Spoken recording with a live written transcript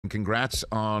Congrats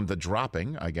on the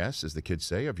dropping, I guess, as the kids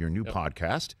say, of your new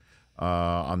podcast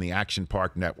on the Action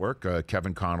Park Network.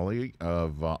 Kevin Connolly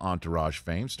of Entourage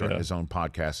fame starting his own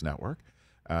podcast network.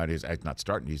 Not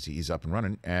starting, he's up and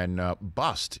running. And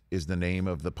Bust is the name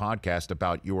of the podcast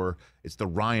about it's the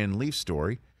Ryan Leaf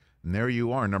story. And there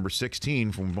you are, number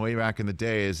 16 from way back in the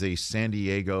day as a San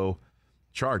Diego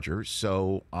Charger.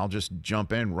 So I'll just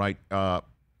jump in right.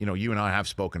 You and I have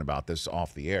spoken about this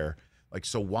off the air. Like,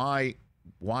 so why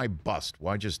Bust?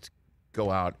 Why just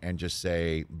go out and just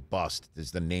say Bust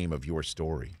is the name of your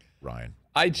story, Ryan?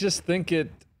 I just think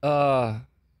I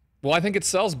think it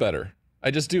sells better.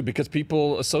 I just do, because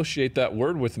people associate that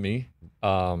word with me.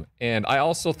 And I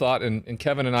also thought, and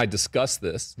Kevin and I discussed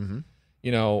this,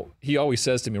 he always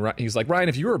says to me, he's like, Ryan,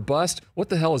 if you were a bust, what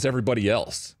the hell is everybody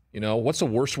else? What's the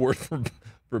worst word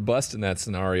for bust in that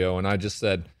scenario? And I just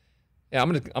said, yeah,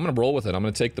 I'm gonna roll with it. I'm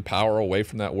gonna take the power away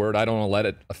from that word. I don't want to let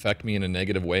it affect me in a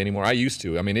negative way anymore. I used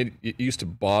to. I mean, it used to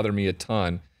bother me a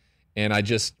ton, and I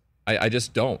just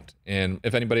don't. And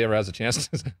if anybody ever has a chance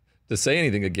to say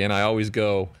anything again, I always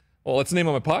go, well, it's the name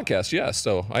of my podcast. Yes,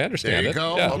 so I understand. There you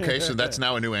go. Yeah. Okay, so that's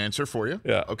now a new answer for you.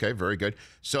 Yeah. Okay, very good.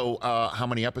 So, how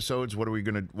many episodes? What are we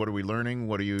learning?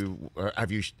 What do you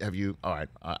have you? All right,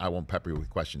 I won't pepper you with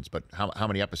questions, but how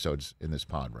many episodes in this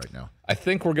pod right now? I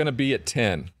think we're going to be at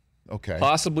 10. Okay.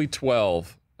 Possibly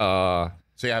 12. So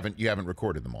you haven't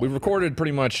recorded them all? We've recorded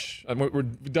pretty much.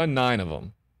 We've done 9 of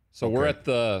them. So we're at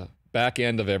the back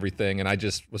end of everything. And I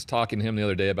just was talking to him the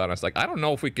other day about it. I was like, I don't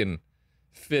know if we can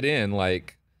fit in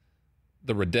like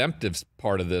the redemptive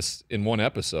part of this in one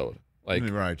episode. Like,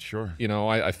 right, sure.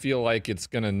 I feel like it's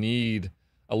going to need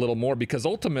a little more, because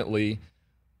ultimately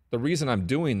the reason I'm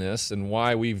doing this and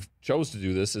why we've chose to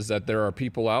do this is that there are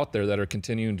people out there that are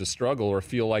continuing to struggle or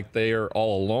feel like they are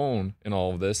all alone in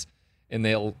all of this, and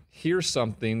they'll hear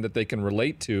something that they can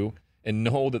relate to and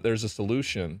know that there's a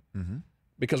solution. Mm-hmm.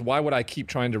 Because why would I keep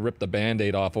trying to rip the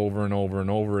Band-Aid off over and over and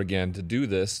over again to do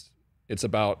this? It's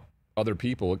about other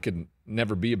people. It could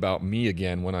never be about me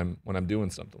again when I'm doing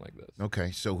something like this.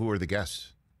 Okay, so who are the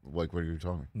guests? Like, what are you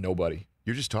talking? Nobody.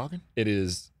 You're just talking? It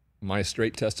is my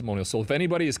straight testimonial. So if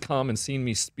anybody has come and seen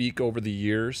me speak over the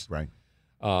years, right,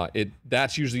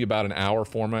 that's usually about an hour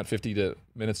format, 50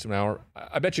 minutes to an hour.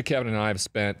 I bet you Kevin and I have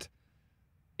spent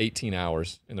 18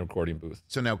 hours in the recording booth.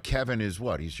 So now Kevin is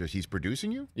what? He's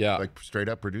producing you? Yeah. Like straight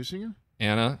up producing you?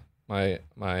 Anna, my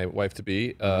wife to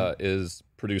be, is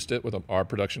produced it with our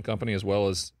production company, as well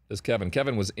as Kevin.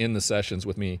 Kevin was in the sessions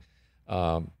with me.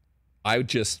 I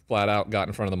just flat out got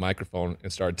in front of the microphone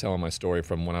and started telling my story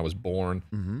from when I was born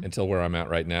until where I'm at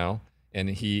right now. And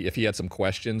if he had some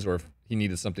questions or if he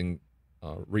needed something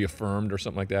reaffirmed or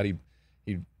something like that,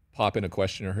 he'd pop in a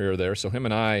question or here or there. So him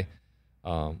and I,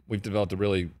 we've developed a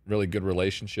really, really good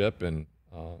relationship, and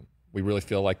we really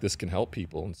feel like this can help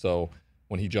people. And so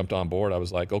when he jumped on board, I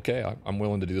was like, okay, I'm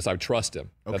willing to do this. I trust him.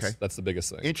 That's the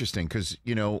biggest thing. Interesting, because,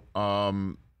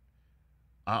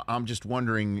 I'm just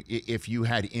wondering if you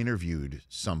had interviewed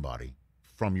somebody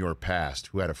from your past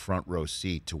who had a front row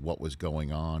seat to what was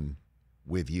going on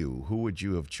with you, who would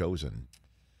you have chosen?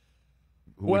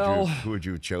 Who would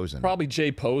you have chosen? Probably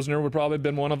Jay Posner would probably have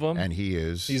been one of them. And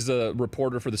he's a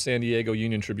reporter for the San Diego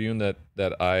Union Tribune that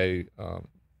I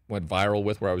went viral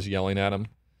with, where I was yelling at him,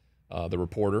 the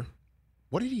reporter.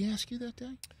 What did he ask you that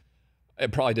day?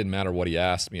 It probably didn't matter what he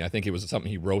asked me. I think it was something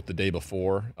he wrote the day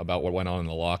before about what went on in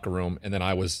the locker room. And then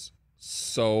I was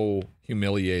so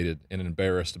humiliated and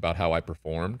embarrassed about how I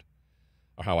performed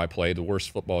or how I played. The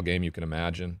worst football game you can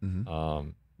imagine.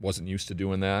 Wasn't used to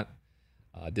doing that.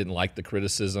 Didn't like the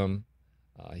criticism.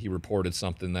 He reported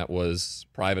something that was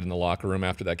private in the locker room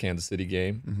after that Kansas City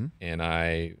game. And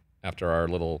after our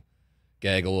little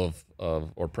gaggle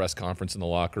or press conference in the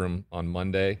locker room on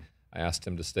Monday, I asked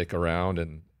him to stick around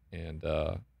and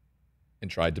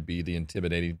tried to be the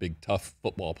intimidating, big, tough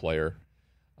football player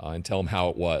and tell him how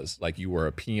it was. Like, you were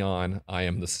a peon, I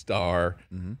am the star.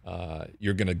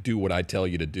 You're going to do what I tell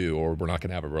you to do, or we're not going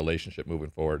to have a relationship moving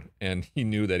forward. And he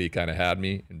knew that he kind of had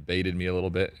me and baited me a little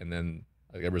bit. And then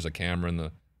there was a camera in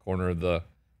the corner of the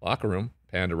locker room,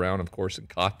 panned around, of course, and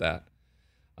caught that.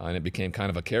 And it became kind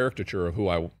of a caricature of who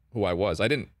I was. I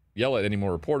didn't yell at any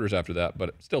more reporters after that,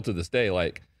 but still to this day,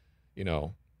 like,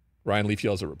 Ryan Leaf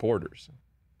yells at reporters.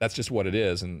 That's just what it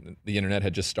is. And the internet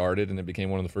had just started, and it became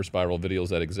one of the first viral videos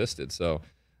that existed. So,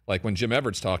 like when Jim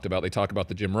Everts they talk about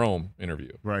the Jim Rome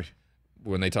interview. Right.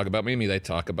 When they talk about me, they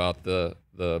talk about the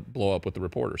blow up with the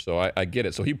reporter. So I get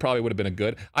it. So he probably would have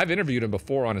been I've interviewed him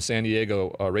before on a San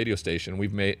Diego radio station.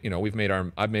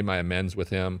 I've made my amends with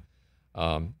him.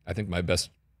 I think my best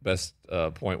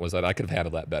point was that I could have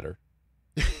handled that better.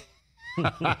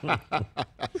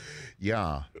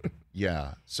 Yeah.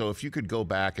 Yeah. So if you could go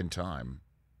back in time,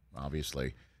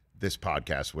 obviously, this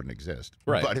podcast wouldn't exist.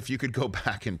 Right. But if you could go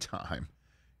back in time,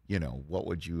 what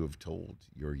would you have told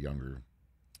your younger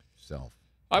self?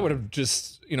 I would have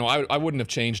just, I wouldn't have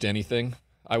changed anything.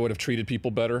 I would have treated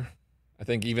people better. I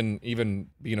think even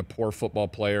being a poor football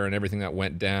player and everything that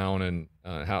went down and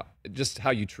how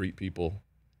you treat people.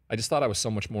 I just thought I was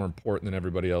so much more important than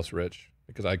everybody else, Rich,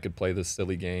 because I could play this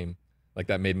silly game. Like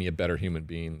that made me a better human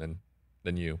being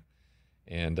than you.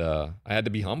 And I had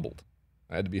to be humbled.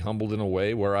 I had to be humbled in a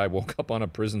way where I woke up on a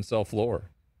prison cell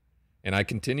floor. And I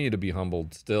continue to be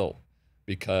humbled still,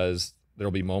 because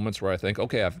there'll be moments where I think,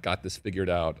 okay, I've got this figured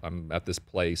out. I'm at this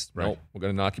place. Right. Nope, we're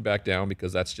going to knock you back down,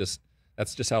 because that's just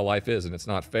how life is, and it's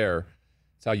not fair.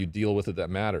 It's how you deal with it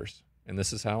that matters. And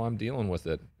this is how I'm dealing with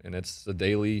it. And it's a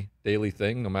daily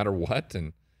thing, no matter what.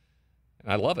 And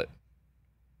I love it.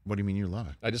 What do you mean you love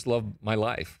it? I just love my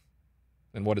life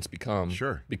and what it's become.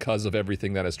 Sure. Because of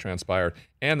everything that has transpired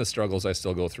and the struggles I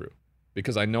still go through.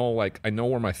 Because I know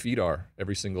where my feet are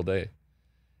every single day.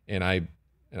 And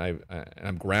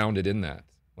I'm grounded in that.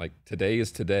 Like, today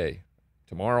is today.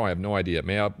 Tomorrow, I have no idea.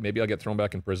 Maybe I'll get thrown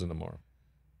back in prison tomorrow.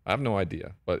 I have no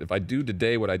idea. But if I do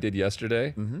today what I did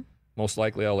yesterday, most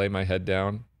likely I'll lay my head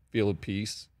down, feel at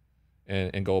peace,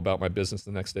 and go about my business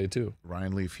the next day too.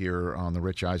 Ryan Leaf here on the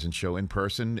Rich Eisen Show in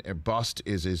person. Bust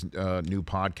is his new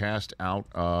podcast out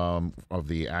of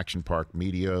the Action Park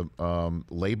Media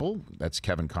label. That's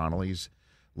Kevin Connolly's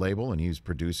label, and he's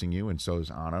producing you, and so is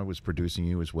Anna was producing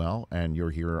you as well, and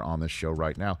you're here on this show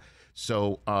right now.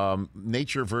 So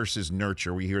nature versus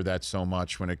nurture, we hear that so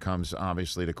much when it comes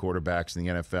obviously to quarterbacks in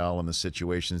the NFL and the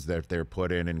situations that they're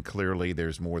put in, and clearly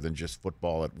there's more than just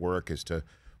football at work as to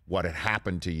what had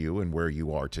happened to you and where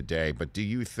you are today. But do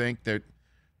you think that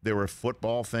there were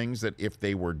football things that if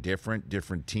they were different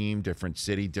team, different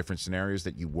city, different scenarios,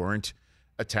 that you weren't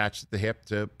attached at the hip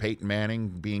to Peyton Manning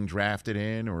being drafted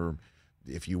in, or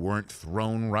if you weren't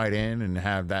thrown right in and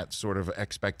have that sort of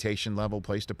expectation level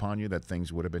placed upon you, that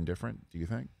things would have been different, do you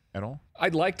think, at all?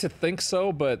 I'd like to think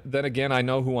so, but then again, I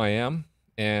know who I am,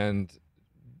 and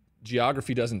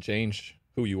geography doesn't change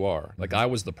who you are. Like, I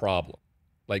was the problem.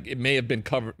 Like, it may have been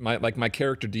covered, my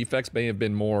character defects may have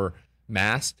been more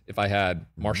masked if I had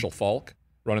Marshall Faulk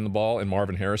running the ball and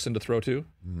Marvin Harrison to throw to.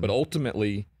 But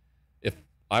ultimately, if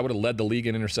I would have led the league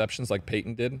in interceptions like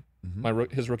Peyton did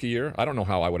his rookie year, I don't know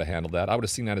how I would have handled that. I would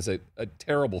have seen that as a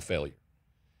terrible failure.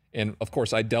 And, of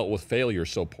course, I dealt with failure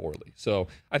so poorly. So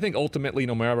I think ultimately,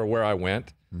 no matter where I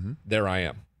went, there I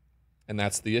am. And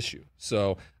that's the issue.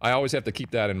 So I always have to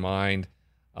keep that in mind.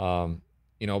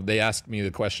 They ask me the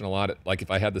question a lot, like,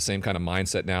 if I had the same kind of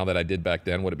mindset now that I did back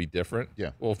then, would it be different?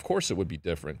 Yeah. Well, of course it would be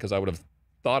different, because I would have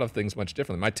thought of things much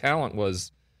differently. My talent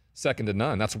was second to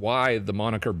none. That's why the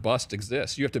moniker Bust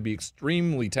exists. You have to be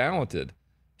extremely talented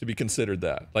to be considered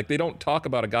that. Like, they don't talk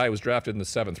about a guy who was drafted in the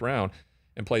 7th round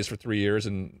and plays for 3 years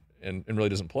and really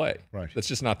doesn't play. Right. That's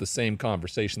just not the same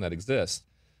conversation that exists.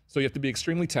 So you have to be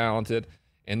extremely talented,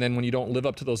 and then when you don't live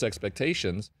up to those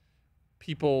expectations,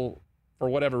 people, for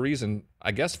whatever reason,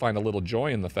 I guess, find a little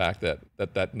joy in the fact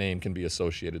that name can be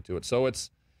associated to it. So it's,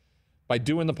 by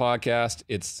doing the podcast,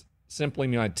 it's simply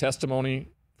my testimony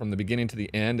from the beginning to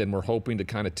the end, and we're hoping to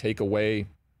kind of take away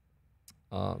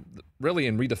really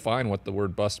and redefine what the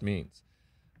word bust means.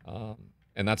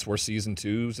 And that's where season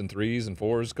 2s and 3s and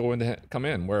 4s come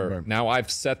in, where now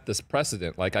I've set this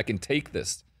precedent. Like, I can take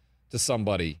this to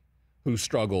somebody who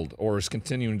struggled or is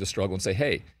continuing to struggle and say,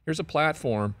 hey, here's a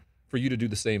platform for you to do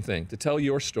the same thing, to tell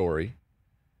your story,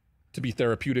 to be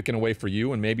therapeutic in a way for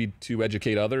you, and maybe to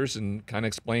educate others and kind of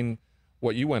explain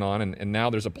what you went on. And now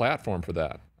there's a platform for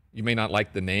that. You may not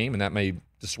like the name, and that may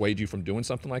dissuade you from doing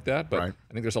something like that, but I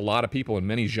think there's a lot of people in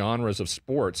many genres of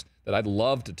sports that I'd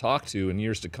love to talk to in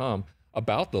years to come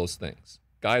about those things.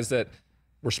 Guys that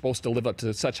were supposed to live up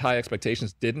to such high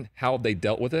expectations didn't. How have they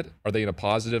dealt with it? Are they in a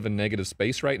positive and negative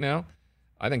space right now?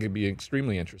 I think it'd be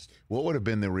extremely interesting. What would have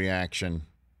been the reaction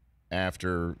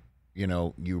after,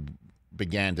 you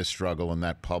began to struggle in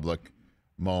that public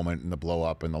moment and the blow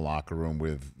up in the locker room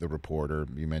with the reporter?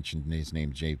 You mentioned his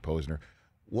name, Jay Posner.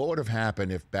 What would have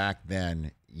happened if back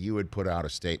then you had put out a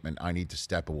statement, I need to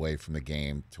step away from the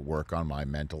game to work on my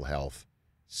mental health,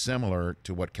 similar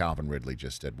to what Calvin Ridley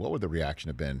just did? What would the reaction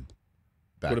have been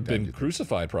back then? Would have been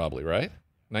crucified probably, right?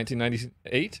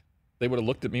 1998? They would have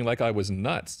looked at me like I was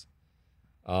nuts.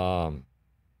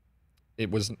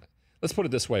 It was... Let's put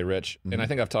it this way, Rich, and I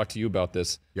think I've talked to you about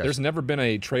this. Yes. There's never been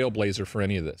a trailblazer for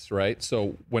any of this, right?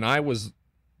 So when I was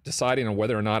deciding on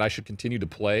whether or not I should continue to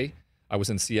play, I was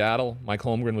in Seattle. Mike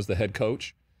Holmgren was the head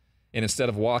coach, And instead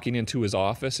of walking into his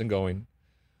office and going,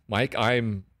 Mike, I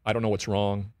don't know what's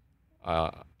wrong.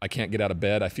 I can't get out of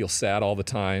bed. I feel sad all the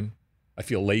time. I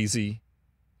feel lazy.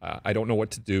 I don't know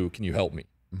what to do. Can you help me?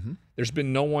 Mm-hmm. There's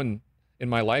been no one in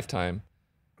my lifetime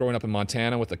growing up in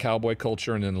Montana with the cowboy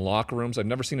culture and in the locker rooms. I've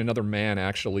never seen another man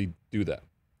actually do that.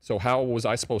 So how was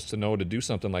I supposed to know to do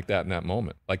something like that in that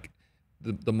moment? Like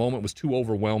the moment was too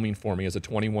overwhelming for me as a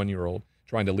 21-year-old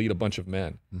trying to lead a bunch of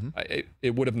men. Mm-hmm.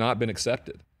 It would have not been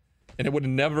accepted. And it would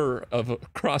have never have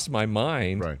crossed my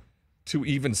mind to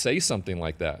even say something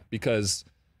like that, because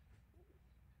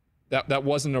that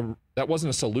wasn't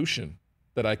a solution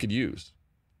that I could use.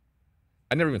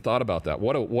 I never even thought about that.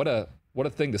 What a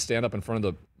thing to stand up in front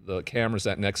of the cameras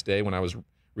that next day when I was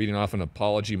reading off an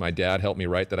apology my dad helped me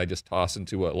write that I just tossed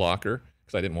into a locker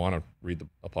because I didn't want to read the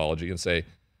apology, and say,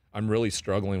 I'm really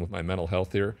struggling with my mental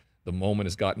health here. The moment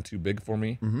has gotten too big for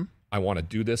me. Mm-hmm. I want to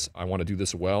do this. I want to do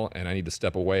this well, and I need to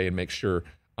step away and make sure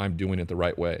I'm doing it the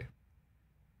right way.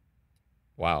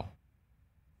 Wow.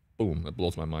 Boom. That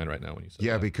blows my mind right now when you say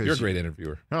that. Because you're a great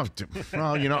interviewer. Oh,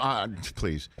 well,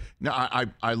 please. No,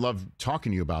 I love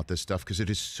talking to you about this stuff because it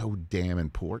is so damn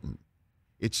important.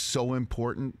 It's so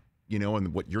important,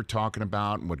 and what you're talking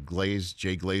about and what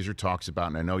Jay Glazer talks about,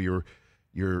 and I know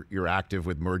you're active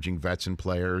with merging vets and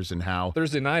players, and how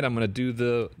Thursday night I'm going to do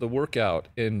the workout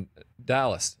in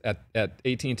Dallas at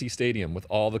AT&T Stadium with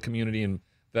all the community and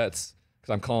vets,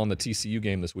 because I'm calling the TCU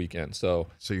game this weekend. So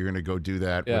you're going to go do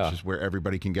that, which is where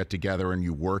everybody can get together and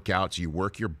you work out. So you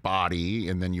work your body,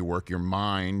 and then you work your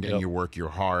mind, and you work your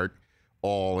heart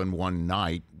all in one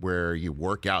night, where you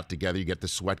work out together, you get the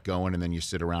sweat going, and then you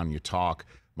sit around and you talk.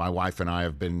 My wife and I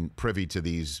have been privy to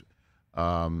these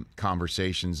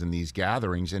conversations and these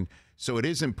gatherings, and so it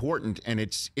is important, and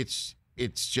it's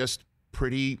just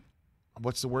pretty,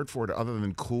 what's the word for it other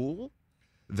than cool,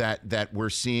 that we're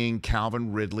seeing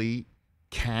Calvin Ridley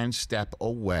can step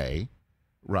away,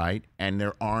 right? And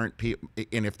there aren't people,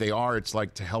 and if they are, it's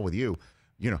like, to hell with you,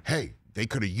 hey, they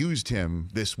could have used him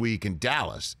this week in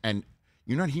Dallas, and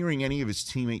you're not hearing any of his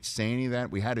teammates say any of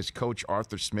that. We had his coach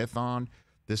Arthur Smith on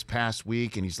this past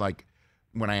week, and he's like,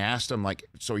 when I asked him, like,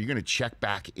 so you're going to check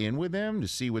back in with him to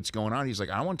see what's going on? He's like,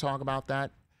 I don't want to talk about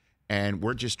that. And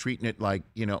we're just treating it like,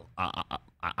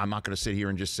 I'm not going to sit here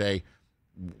and just say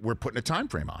we're putting a time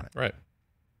frame on it. Right.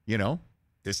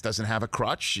 This doesn't have a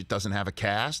crutch. It doesn't have a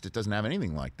cast. It doesn't have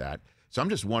anything like that. So I'm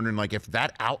just wondering, like, if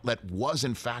that outlet was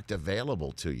in fact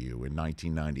available to you in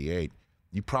 1998,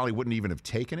 you probably wouldn't even have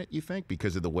taken it, you think,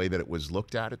 because of the way that it was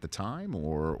looked at the time,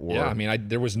 or yeah, I mean,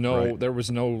 there was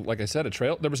no, like I said, a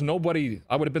trail. There was nobody.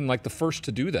 I would have been like the first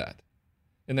to do that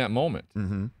in that moment,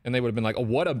 and they would have been like, "Oh,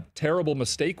 what a terrible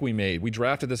mistake we made. We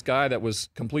drafted this guy that was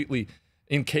completely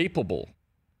incapable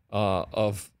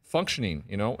of functioning."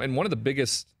 And one of the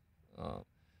biggest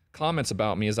comments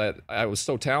about me is that I was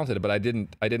so talented, but I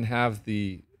didn't have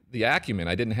the acumen.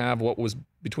 I didn't have what was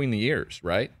between the ears.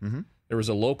 Right. Mm-hmm. There was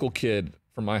a local kid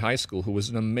from my high school who was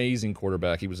an amazing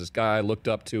quarterback. He was this guy I looked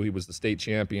up to. He was the state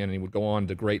champion, and he would go on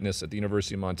to greatness at the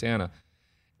University of Montana.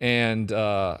 And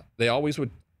they always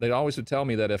would tell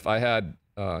me that if I had,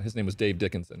 his name was Dave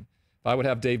Dickinson, if I would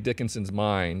have Dave Dickinson's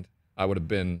mind, I would have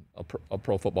been a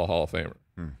Pro Football Hall of Famer.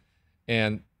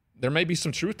 And there may be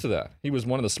some truth to that. He was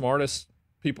one of the smartest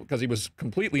people because he was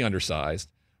completely undersized,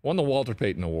 won the Walter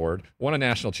Payton Award, won a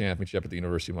national championship at the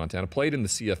University of Montana, played in the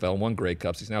CFL, won Grey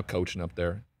Cups. He's now coaching up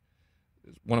there.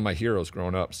 One of my heroes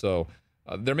growing up. So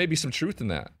there may be some truth in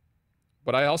that.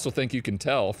 But I also think you can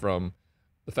tell from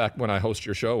the fact when I host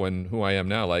your show and who I am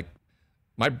now, like,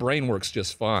 my brain works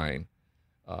just fine.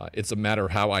 It's a matter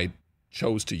of how I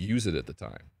chose to use it at the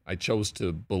time. I chose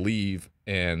to believe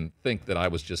and think that I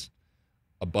was just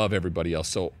above everybody else,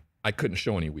 so I couldn't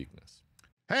show any weakness.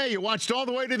 Hey, you watched all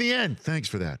the way to the end. Thanks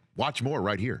for that. Watch more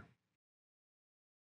right here.